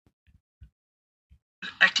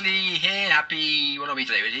Eckley here. Happy, what are we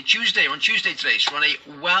today? We're Tuesday. We're on Tuesday today. So we're on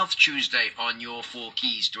a Wealth Tuesday on your 4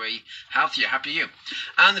 keys to a healthier, happier you.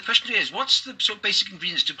 And the question today is, what's the sort of basic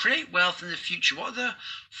ingredients to create wealth in the future? What are the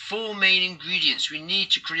 4 main ingredients we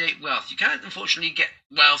need to create wealth? You can't, unfortunately, get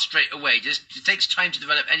wealth straight away. It takes time to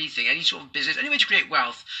develop anything, any sort of business. Any way to create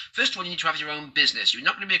wealth, first of all, you need to have your own business. You're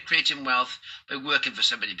not going to be creating wealth by working for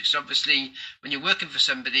somebody, because obviously, when you're working for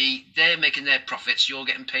somebody, they're making their profits, you're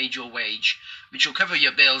getting paid your wage, which will cover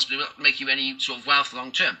your bills, but it won't make you any sort of wealth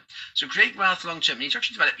long term. So create wealth long term. You need to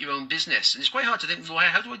actually develop your own business. And it's quite hard to think, well,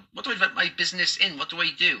 what do I develop my business in? What do I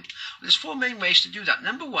do? Well, there's 4 main ways to do that.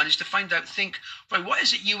 Number one is to find out, right, what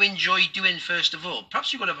is it you enjoy doing first of all?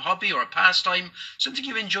 Perhaps you've got a hobby or a pastime, something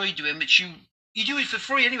you enjoy doing, which you do it for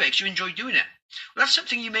free anyway because you enjoy doing it. Well, that's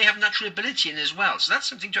something you may have natural ability in as well. So that's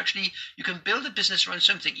something to actually, you can build a business around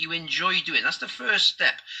something you enjoy doing. That's the first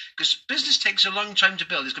step, because business takes a long time to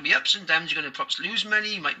build. There's going to be ups and downs. You're going to perhaps lose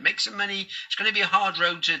money. You might make some money. It's going to be a hard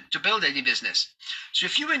road to build any business. So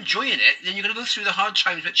if you're enjoying it, then you're going to go through the hard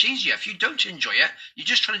times much easier. If you don't enjoy it, you're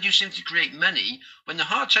just trying to do something to create money. When the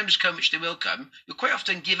hard times come, which they will come, you'll quite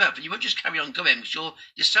often give up and you won't just carry on going because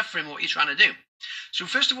you're suffering what you're trying to do. So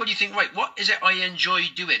first of all, you think, right, what is it I enjoy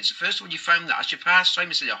doing? So first of all, you found that as your pastime,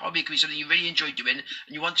 it's a hobby, it could be something you really enjoy doing and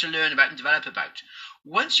you want to learn about and develop about.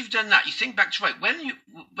 Once you've done that, you think back to, right,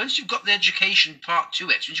 once you've got the education part to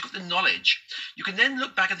it, once you've got the knowledge, you can then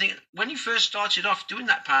look back and think, when you first started off doing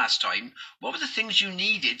that pastime, what were the things you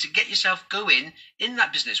needed to get yourself going in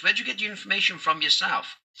that business? Where did you get your information from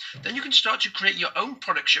yourself? Then you can start to create your own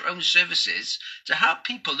products, your own services to help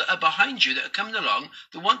people that are behind you, that are coming along,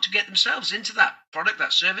 that want to get themselves into that product,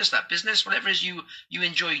 that service, that business, whatever it is you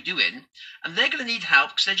enjoy doing. And they're going to need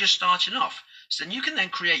help because they're just starting off. So then you can then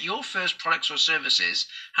create your first products or services,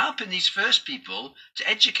 helping these first people to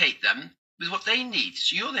educate them with what they need.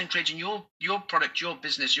 So you're then creating your product, your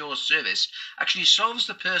business, your service actually solves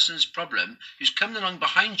the person's problem who's coming along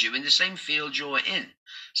behind you in the same field you're in.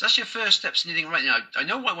 So that's your first steps in thinking, right now, I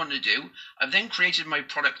know what I want to do. I've then created my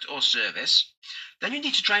product or service. Then you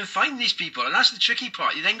need to try and find these people. And that's the tricky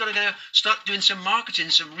part. You then got to start doing some marketing,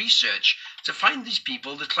 some research to find these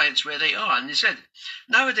people, the clients, where they are. And they said,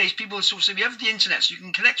 nowadays, people sort of say, we have the internet, so you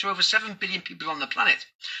can connect to over 7 billion people on the planet.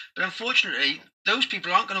 But unfortunately, those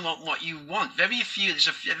people aren't going to want what you want. Very few, there's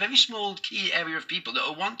a very small key area of people that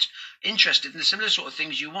are interested in the similar sort of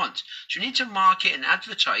things you want. So you need to market and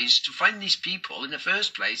advertise to find these people in the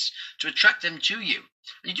first place to attract them to you.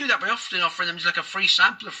 And you do that by often offering them like a free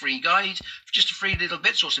sample, a free guide, just a free little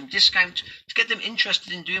bits or some discount to get them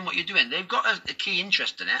interested in doing what you're doing. They've got a key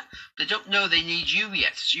interest in it, but they don't know they need you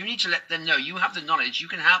yet. So you need to let them know you have the knowledge, you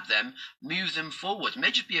can help them move them forward. It may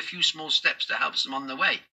just be a few small steps that helps them on the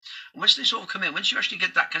way. And once they sort of come in, once you actually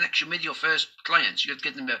get that connection with your first clients, you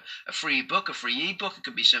give them a free book, a free ebook, it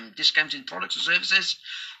could be some discounted products or services.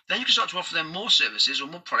 Then you can start to offer them more services or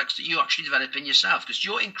more products that you actually develop in yourself, because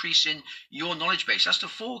you're increasing your knowledge base. That's the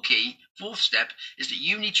fourth step, is that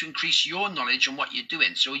you need to increase your knowledge on what you're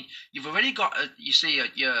doing. So you've already got,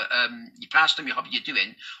 your pastime, your hobby you're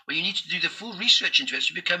doing, well, you need to do the full research into it so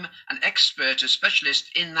you become an expert, a specialist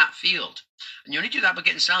in that field. And you only do that by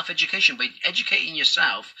getting self-education, by educating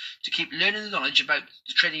yourself to keep learning the knowledge about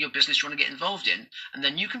the training your business you want to get involved in, and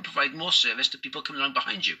then you can provide more service to people coming along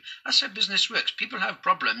behind you. That's how business works. People have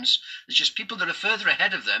problems. It's just people that are further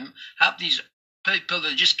ahead of them help these people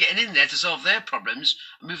that are just getting in there to solve their problems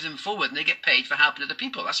and move them forward, and they get paid for helping other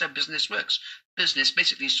people. That's how business works. Business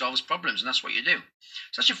basically solves problems, and that's what you do.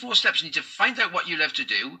 So that's your 4 steps. You need to find out what you love to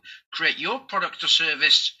do, create your product or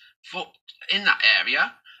service in that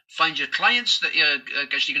area, find your clients that you're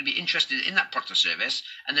actually going to be interested in that product or service,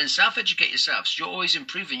 and then self-educate yourself. So you're always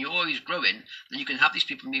improving, you're always growing, then you can help these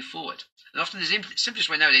people move forward. And often the simplest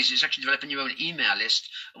way nowadays is actually developing your own email list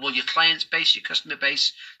of all your clients base, your customer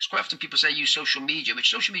base. Because quite often people say use social media, which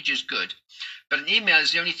social media is good, but an email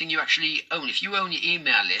is the only thing you actually own. If you own your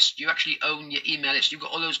email list, you actually own your email list. You've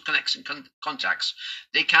got all those connects and contacts.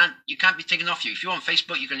 You can't be taken off you. If you're on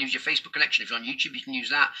Facebook, you can use your Facebook connection. If you're on YouTube, you can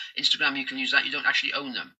use that. Instagram, you can use that. You don't actually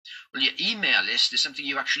own them. Well, your email list is something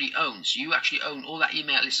you actually own. So you actually own all that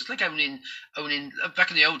email list. It's like owning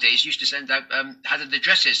back in the old days, you used to send out, had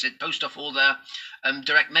addresses, they'd post off all the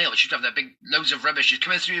direct mail, which used to have that big loads of rubbish just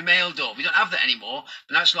coming through your mail door. We don't have that anymore,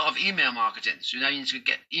 but now it's a lot of email marketing. So now you need to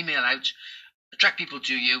get email out, attract people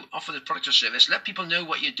to you, offer the product or service, let people know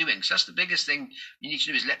what you're doing. So that's the biggest thing you need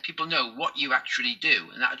to do, is let people know what you actually do,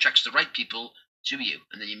 and that attracts the right people to you,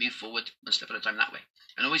 and then you move forward one step at a time that way.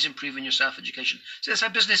 And always improving your self-education. So that's how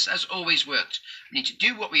business has always worked. We need to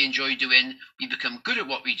do what we enjoy doing. We become good at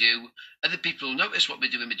what we do. Other people notice what we're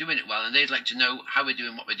doing it well, and they'd like to know how we're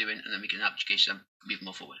doing what we're doing, and then we can educate them, move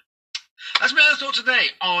more forward. That's my other thought today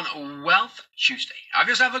on Wealth Tuesday. Have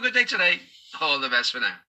yourself a good day today. All the best for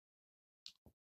now.